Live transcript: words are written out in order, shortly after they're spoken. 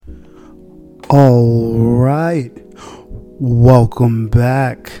All right, welcome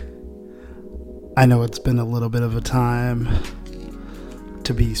back. I know it's been a little bit of a time,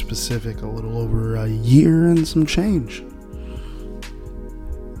 to be specific, a little over a year and some change.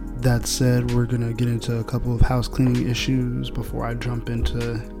 That said, we're going to get into a couple of house cleaning issues before I jump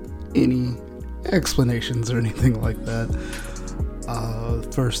into any explanations or anything like that.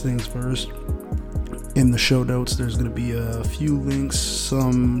 First things first. In the show notes, there's going to be a few links,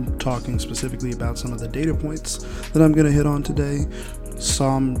 some talking specifically about some of the data points that I'm going to hit on today,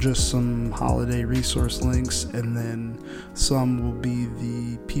 just some holiday resource links, and then some will be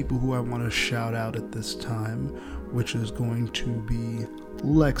the people who I want to shout out at this time, which is going to be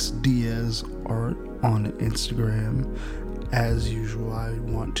Lex Diaz Art on Instagram. As usual, I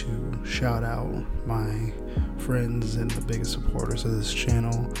want to shout out my friends and the biggest supporters of this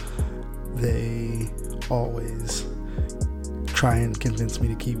channel. They always try and convince me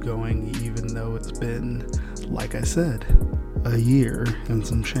to keep going, even though it's been, like I said, a year and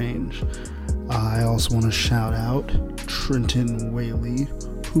some change. I also want to shout out Trenton Whaley,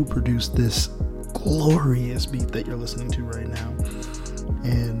 who produced this glorious beat that you're listening to right now.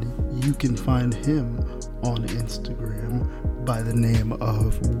 And you can find him on Instagram by the name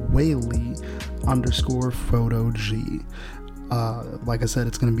of Whaley_PhotoG. Like I said,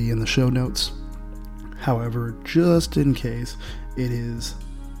 it's going to be in the show notes. However, just in case, it is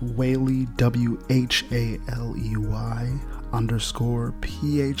Whaley,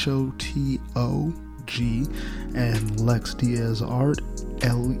 WHALEY_PHOTOG, and Lex Diaz Art,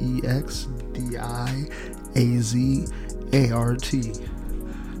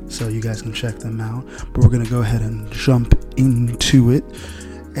 LEXDIAZART. So you guys can check them out. But we're going to go ahead and jump into it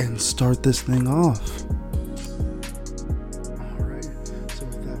and start this thing off.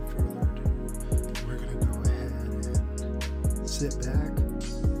 Sit back,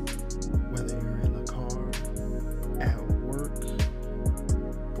 whether you're in the car, at work,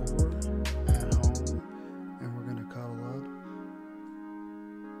 or at home, and we're going to cuddle up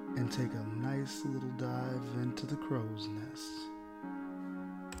and take a nice little dive into the crow's nest.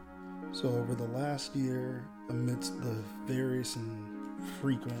 So over the last year, amidst the various and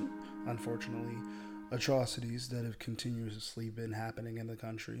frequent, unfortunately, atrocities that have continuously been happening in the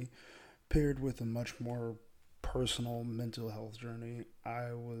country, paired with a much more personal mental health journey,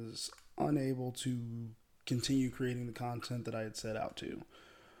 I was unable to continue creating the content that I had set out to.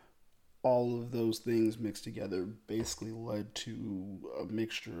 All of those things mixed together basically led to a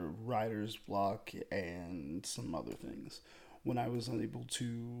mixture of writer's block and some other things. When I was able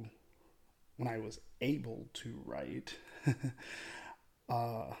to write,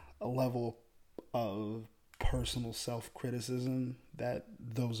 a level of personal self-criticism that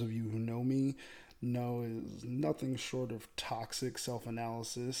those of you who know me know is nothing short of toxic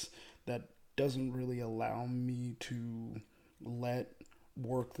self-analysis that doesn't really allow me to let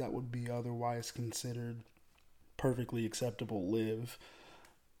work that would be otherwise considered perfectly acceptable live.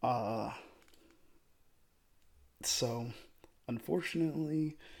 So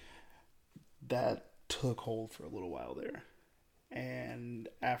unfortunately, that took hold for a little while there. And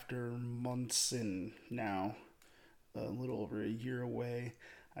after months and now a little over a year away,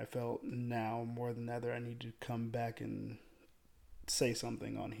 I felt now more than ever I need to come back and say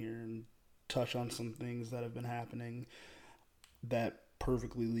something on here and touch on some things that have been happening that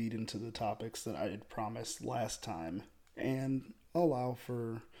perfectly lead into the topics that I had promised last time, and allow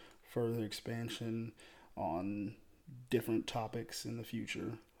for further expansion on different topics in the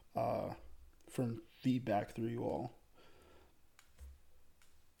future from feedback through you all.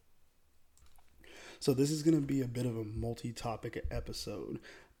 So this is going to be a bit of a multi-topic episode.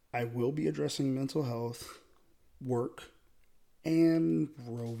 I will be addressing mental health, work, and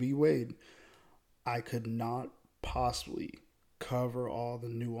Roe v. Wade. I could not possibly cover all the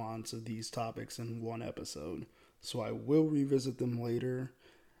nuance of these topics in one episode, so I will revisit them later.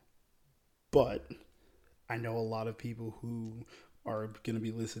 But I know a lot of people who are going to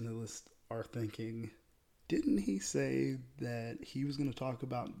be listening to this are thinking, didn't he say that he was going to talk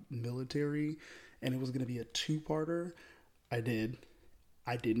about military and it was going to be a two-parter? I did.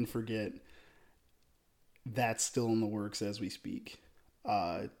 I didn't forget. That's still in the works as we speak.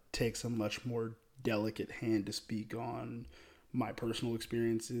 It takes a much more delicate hand to speak on my personal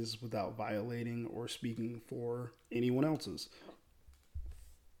experiences without violating or speaking for anyone else's.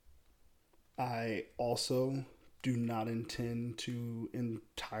 I also do not intend to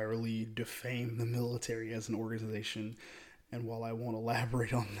entirely defame the military as an organization, and while I won't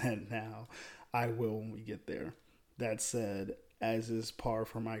elaborate on that now, I will when we get there. That said, as is par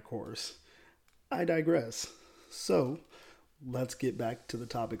for my course, I digress. So, let's get back to the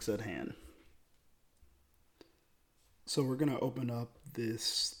topics at hand. So we're going to open up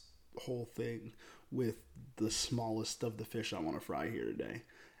this whole thing with the smallest of the fish I want to fry here today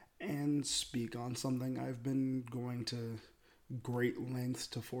and speak on something I've been going to great lengths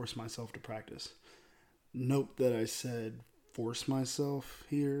to force myself to practice. Note that I said force myself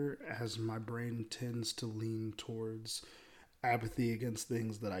here, as my brain tends to lean towards apathy against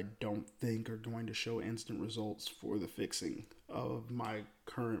things that I don't think are going to show instant results for the fixing of my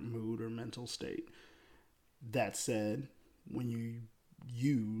current mood or mental state. That said, when you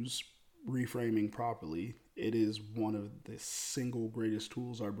use reframing properly, it is one of the single greatest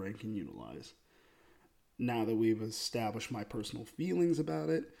tools our brain can utilize. Now that we've established my personal feelings about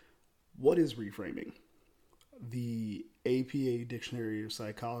it, what is reframing? The APA Dictionary of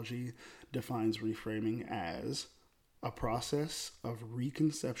Psychology defines reframing as a process of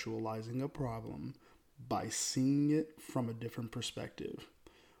reconceptualizing a problem by seeing it from a different perspective,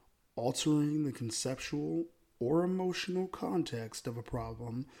 altering the conceptual or emotional context of a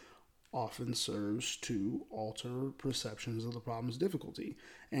problem often serves to alter perceptions of the problem's difficulty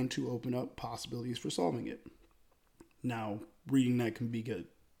and to open up possibilities for solving it. Now, reading that can be good,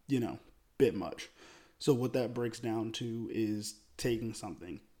 bit much. So what that breaks down to is taking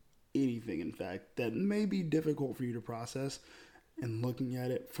something, anything in fact, that may be difficult for you to process and looking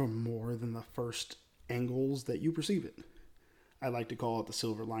at it from more than the first angles that you perceive it. I like to call it the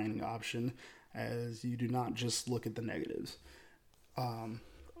silver lining option, as you do not just look at the negatives.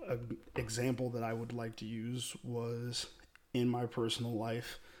 An example that I would like to use was in my personal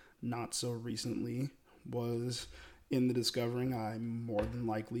life, not so recently, was in the discovering I more than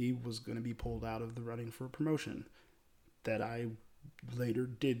likely was going to be pulled out of the running for a promotion that I later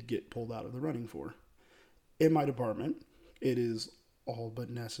did get pulled out of the running for. In my department, it is all but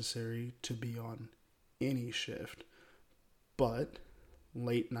necessary to be on any shift, but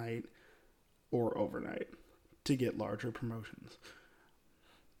late night or overnight to get larger promotions.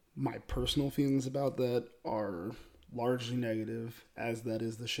 My personal feelings about that are largely negative, as that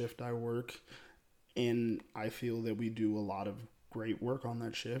is the shift I work, and I feel that we do a lot of great work on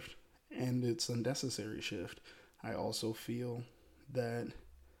that shift, and it's a necessary shift. I also feel that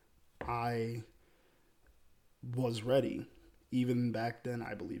I was ready. Even back then,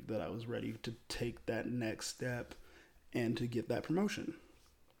 I believed that I was ready to take that next step and to get that promotion.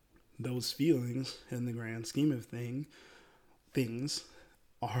 Those feelings, in the grand scheme of things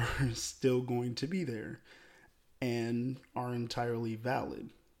are still going to be there and are entirely valid.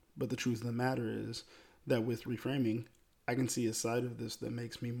 But the truth of the matter is that with reframing, I can see a side of this that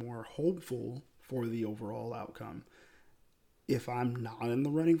makes me more hopeful for the overall outcome. If I'm not in the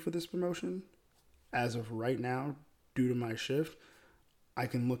running for this promotion, as of right now, due to my shift, I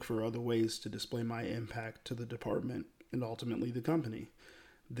can look for other ways to display my impact to the department and ultimately the company.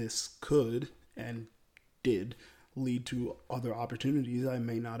 This could and did lead to other opportunities I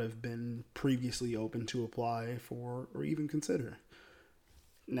may not have been previously open to apply for or even consider.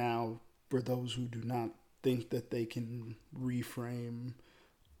 Now, for those who do not think that they can reframe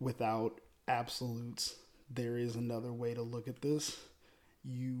without absolutes, there is another way to look at this.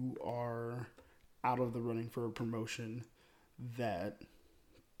 You are out of the running for a promotion that,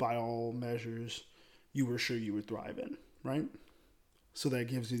 by all measures, you were sure you would thrive in, right? So that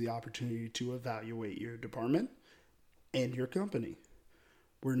gives you the opportunity to evaluate your department and your company.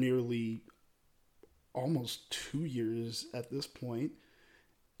 We're nearly almost 2 years at this point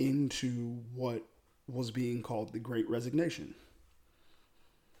into what was being called the Great Resignation.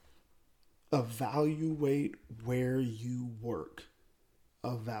 Evaluate where you work.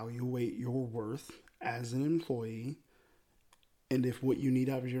 Evaluate your worth as an employee. And if what you need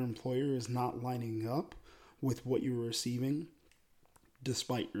out of your employer is not lining up with what you're receiving,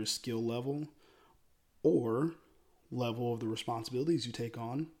 despite your skill level or level of the responsibilities you take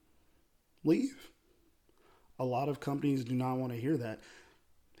on, leave. A lot of companies do not want to hear that.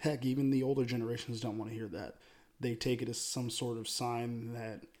 Heck, even the older generations don't want to hear that. They take it as some sort of sign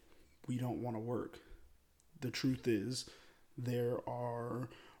that we don't want to work. The truth is, there are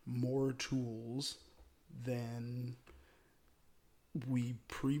more tools than we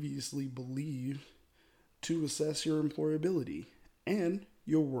previously believed to assess your employability and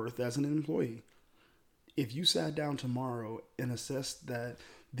your worth as an employee. If you sat down tomorrow and assessed that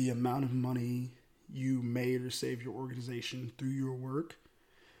the amount of money you made or saved your organization through your work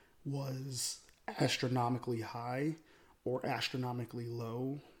was astronomically high or astronomically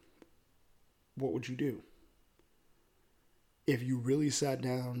low, what would you do? If you really sat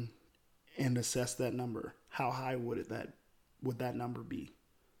down and assessed that number, how high would that number be?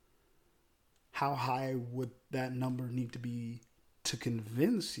 How high would that number need to be to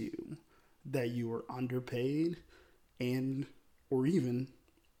convince you that you are underpaid and or even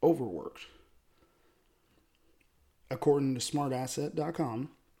overworked. According to smartasset.com,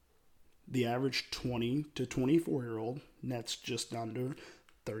 the average 20 to 24-year-old nets just under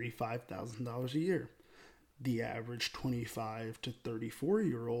 $35,000 a year. The average 25 to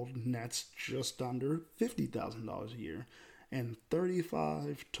 34-year-old nets just under $50,000 a year. And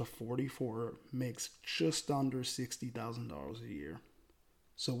 35 to 44 makes just under $60,000 a year.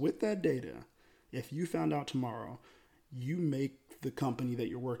 So with that data, if you found out tomorrow you make the company that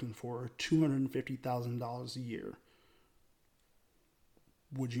you're working for $250,000 a year,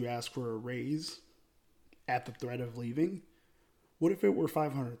 would you ask for a raise at the threat of leaving? What if it were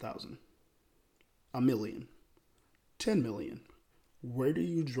 500,000, a million, 10 million? Where do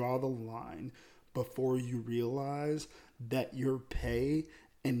you draw the line before you realize that your pay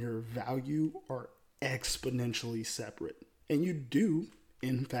and your value are exponentially separate? And you do,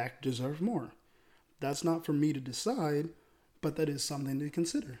 in fact, deserve more. That's not for me to decide, but that is something to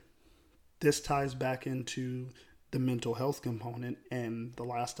consider. This ties back into the mental health component and the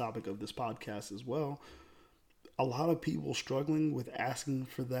last topic of this podcast as well. A lot of people struggling with asking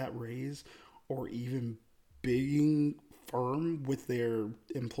for that raise or even being firm with their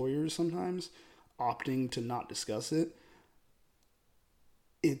employers sometimes, opting to not discuss it,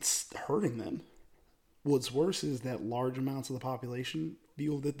 it's hurting them. What's worse is that large amounts of the population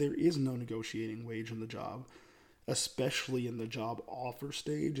feel that there is no negotiating wage in the job, especially in the job offer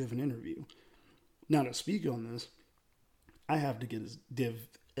stage of an interview. Now, to speak on this, I have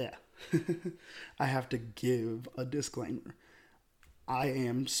to I have to give a disclaimer. I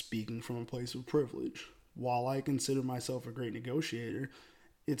am speaking from a place of privilege. While I consider myself a great negotiator,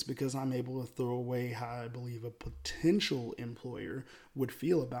 it's because I'm able to throw away how I believe a potential employer would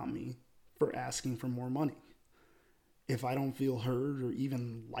feel about me for asking for more money. If I don't feel heard or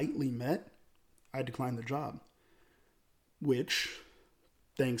even lightly met, I decline the job. Which,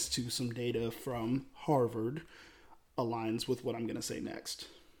 thanks to some data from Harvard, aligns with what I'm going to say next.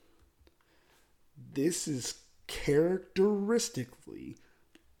 This is characteristically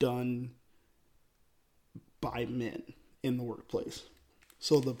done by men in the workplace.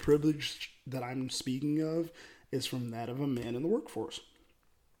 So the privilege that I'm speaking of is from that of a man in the workforce.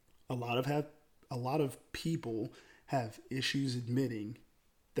 A lot of people have issues admitting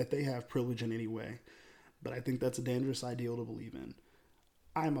that they have privilege in any way, but I think that's a dangerous ideal to believe in.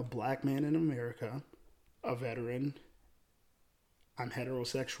 I'm a black man in America, a veteran. I'm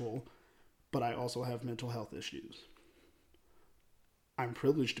heterosexual, but I also have mental health issues. I'm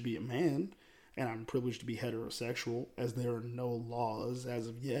privileged to be a man, and I'm privileged to be heterosexual, as there are no laws as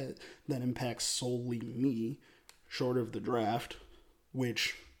of yet that impact solely me, short of the draft,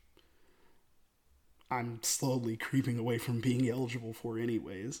 which I'm slowly creeping away from being eligible for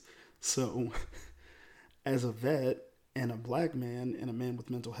anyways. So, as a vet and a black man and a man with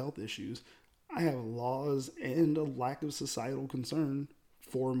mental health issues, I have laws and a lack of societal concern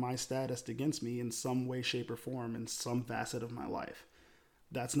for my status against me in some way, shape, or form in some facet of my life.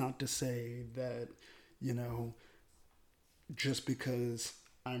 That's not to say that, just because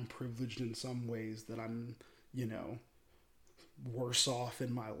I'm privileged in some ways that I'm, worse off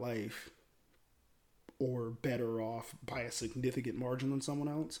in my life or better off by a significant margin than someone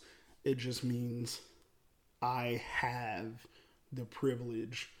else. It just means I have the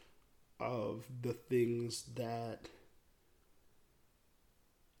privilege of the things that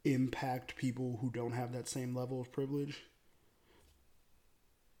impact people who don't have that same level of privilege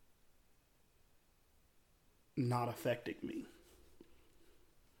not affecting me.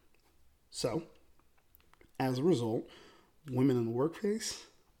 So, as a result, women in the workplace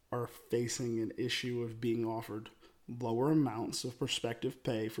are facing an issue of being offered lower amounts of prospective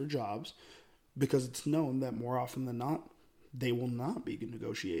pay for jobs because it's known that more often than not, they will not be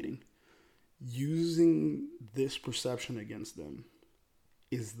negotiating. Using this perception against them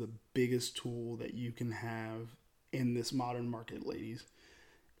is the biggest tool that you can have in this modern market, ladies.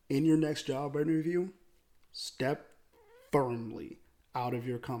 In your next job interview, step firmly out of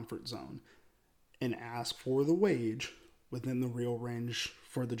your comfort zone and ask for the wage within the real range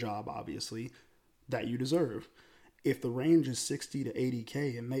for the job, obviously, that you deserve. If the range is 60 to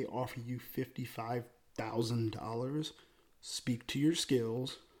 80K and they offer you $55,000, speak to your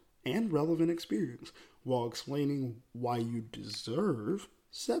skills and relevant experience while explaining why you deserve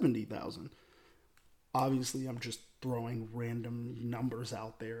 $70,000. Obviously, I'm just throwing random numbers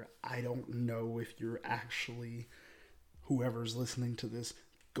out there. I don't know if you're actually, whoever's listening to this,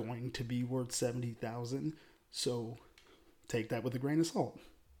 going to be worth $70,000. So take that with a grain of salt.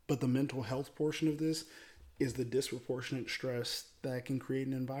 But the mental health portion of this is the disproportionate stress that can create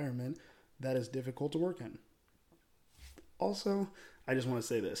an environment that is difficult to work in. Also, I just want to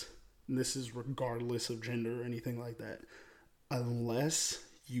say this. And this is regardless of gender or anything like that. Unless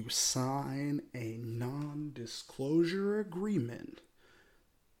you sign a non-disclosure agreement,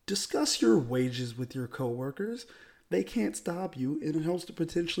 discuss your wages with your coworkers. They can't stop you, and it helps to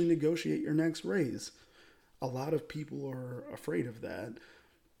potentially negotiate your next raise. A lot of people are afraid of that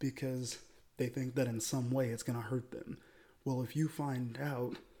because they think that in some way it's going to hurt them. Well, if you find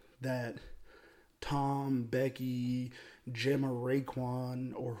out that Tom, Becky, Jim, or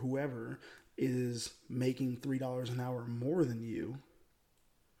Raekwon, or whoever is making $3 an hour more than you,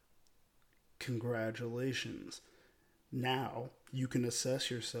 congratulations. Now you can assess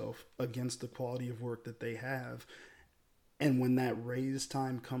yourself against the quality of work that they have. And when that raise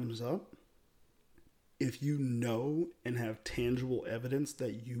time comes up, if you know and have tangible evidence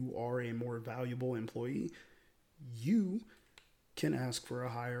that you are a more valuable employee, you can ask for a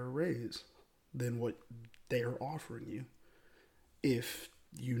higher raise than what they are offering you. If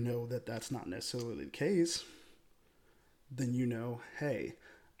you know that that's not necessarily the case, then you know, hey,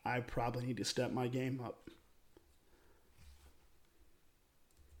 I probably need to step my game up.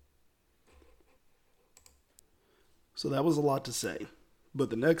 So that was a lot to say. But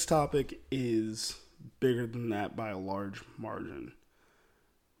the next topic is bigger than that by a large margin.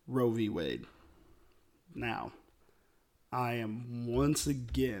 Roe v. Wade. Now, I am once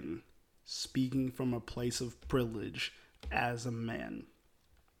again speaking from a place of privilege as a man,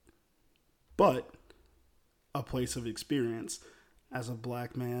 but a place of experience as a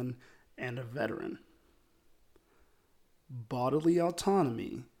black man and a veteran. Bodily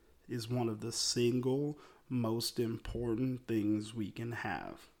autonomy is one of the single most important things we can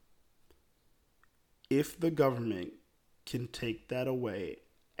have. If the government can take that away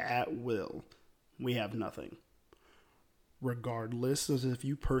at will, we have nothing. Regardless of if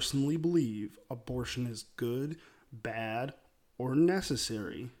you personally believe abortion is good, bad, or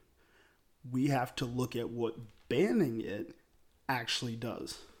necessary, we have to look at what banning it actually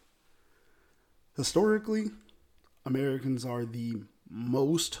does. Historically, Americans are the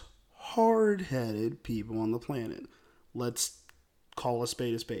most hard-headed people on the planet. Let's call a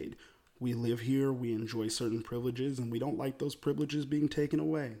spade a spade. We live here, we enjoy certain privileges, and we don't like those privileges being taken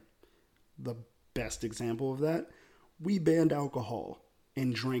away. The best example of that, we banned alcohol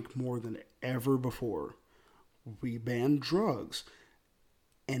and drank more than ever before. We banned drugs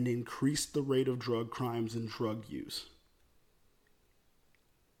and increased the rate of drug crimes and drug use.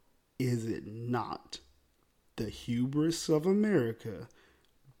 Is it not the hubris of America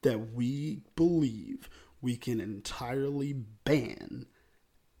that we believe we can entirely ban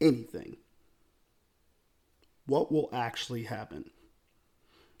anything? What will actually happen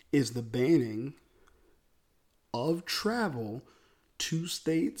is the banning of travel to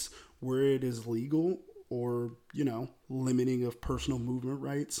states where it is legal, or, limiting of personal movement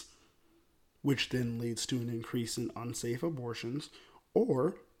rights, which then leads to an increase in unsafe abortions,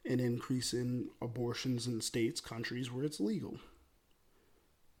 or an increase in abortions in states, countries where it's legal.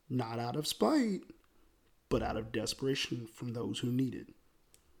 Not out of spite, but out of desperation from those who need it.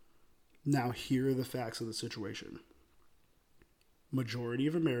 Now, here are the facts of the situation. Majority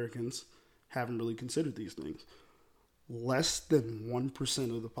of Americans haven't really considered these things. Less than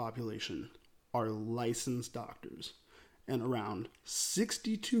 1% of the population are licensed doctors, and around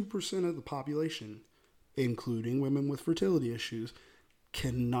 62% of the population, including women with fertility issues,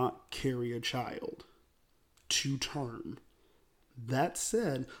 cannot carry a child to term. That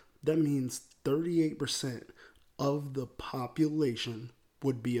said, that means 38% of the population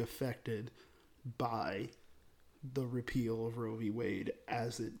would be affected by the repeal of Roe v. Wade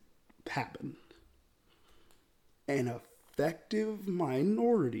as it happened. An effective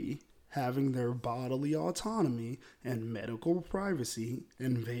minority having their bodily autonomy and medical privacy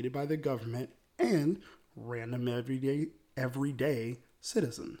invaded by the government and random everyday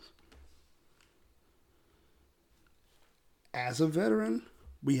citizens. As a veteran,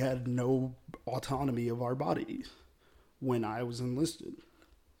 we had no autonomy of our bodies when I was enlisted.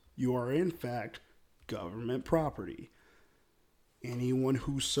 You are, in fact, government property. Anyone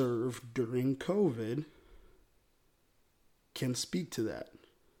who served during COVID can speak to that.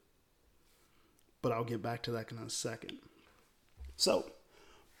 But I'll get back to that in a second. So,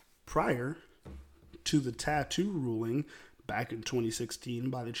 prior to the tattoo ruling back in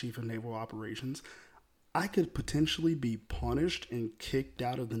 2016 by the Chief of Naval Operations, I could potentially be punished and kicked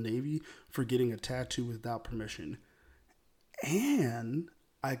out of the Navy for getting a tattoo without permission. And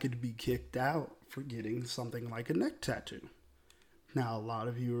I could be kicked out for getting something like a neck tattoo. Now, a lot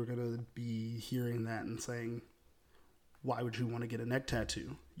of you are going to be hearing that and saying, why would you want to get a neck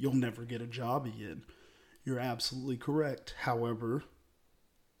tattoo? You'll never get a job again. You're absolutely correct. However,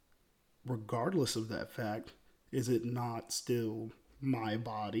 regardless of that fact, is it not still my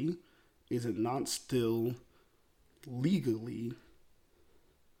body? Is it not still legally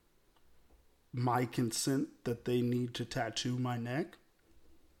my consent that they need to tattoo my neck?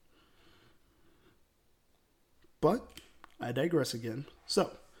 But I digress again.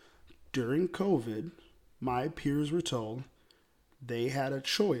 So, during COVID, my peers were told they had a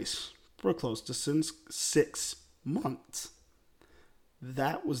choice for close to 6 months.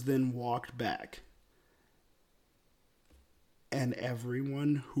 That was then walked back. And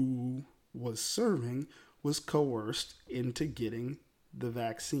everyone who was serving was coerced into getting the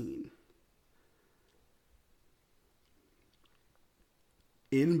vaccine.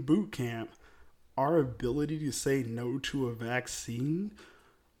 In boot camp, our ability to say no to a vaccine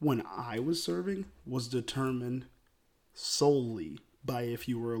when I was serving was determined solely by if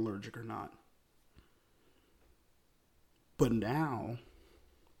you were allergic or not. But now,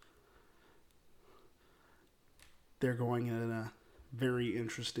 they're going in a very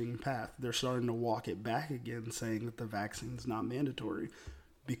interesting path. They're starting to walk it back again, saying that the vaccine's not mandatory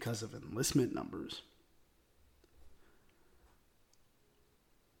because of enlistment numbers.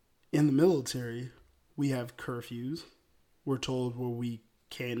 In the military, we have curfews. We're told where we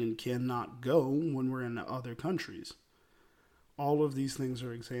can and cannot go when we're in other countries. All of these things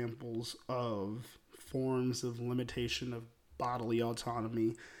are examples of forms of limitation of bodily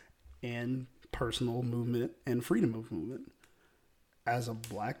autonomy and personal movement and freedom of movement. As a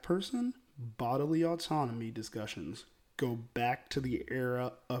black person, bodily autonomy discussions go back to the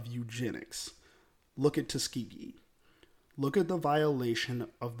era of eugenics. Look at Tuskegee. Look at the violation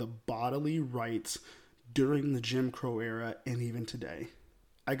of the bodily rights during the Jim Crow era and even today.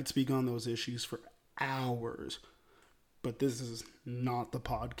 I could speak on those issues for hours, but this is not the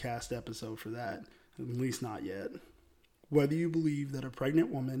podcast episode for that, at least not yet. Whether you believe that a pregnant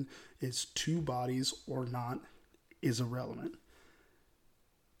woman is two bodies or not is irrelevant.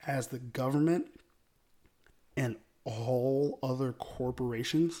 As the government and all other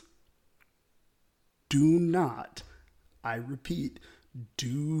corporations do not, I repeat, do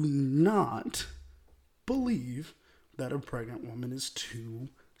not believe that a pregnant woman is two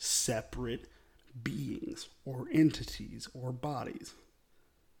separate beings or entities or bodies.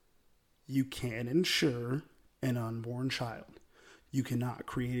 You can insure an unborn child. You cannot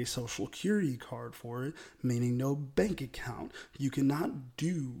create a social security card for it, meaning no bank account. You cannot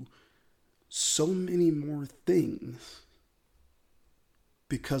do so many more things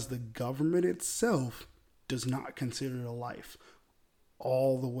because the government itself does not consider it a life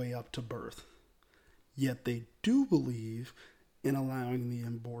all the way up to birth. Yet they do believe in allowing the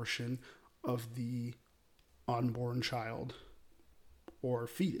abortion of the unborn child or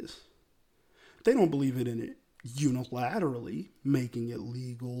fetus. They don't believe in it unilaterally, making it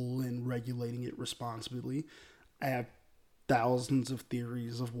legal and regulating it responsibly. I have thousands of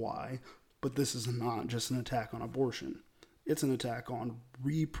theories of why, but this is not just an attack on abortion. It's an attack on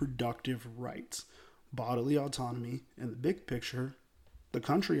reproductive rights, bodily autonomy, and the big picture, the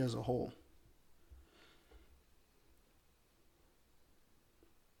country as a whole.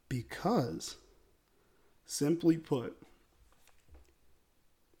 Because, simply put,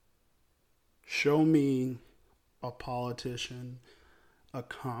 show me a politician, a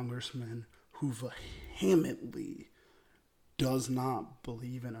congressman who vehemently does not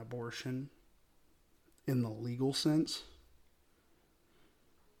believe in abortion in the legal sense.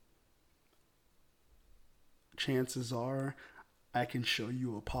 Chances are I can show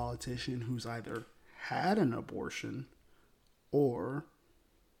you a politician who's either had an abortion or,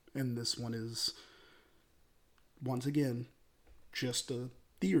 and this one is, once again, just a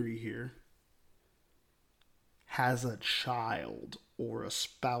theory here, has a child or a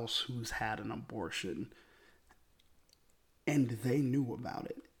spouse who's had an abortion and they knew about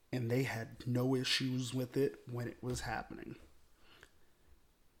it and they had no issues with it when it was happening.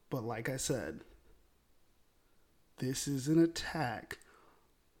 But like I said, this is an attack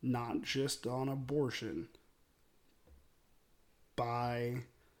not just on abortion by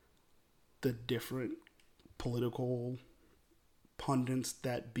the different political pundits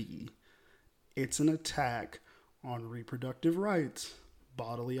that be. It's an attack on reproductive rights,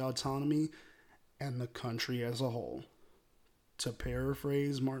 bodily autonomy, and the country as a whole. To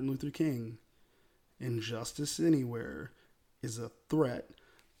paraphrase Martin Luther King, injustice anywhere is a threat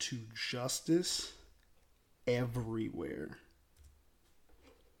to justice everywhere.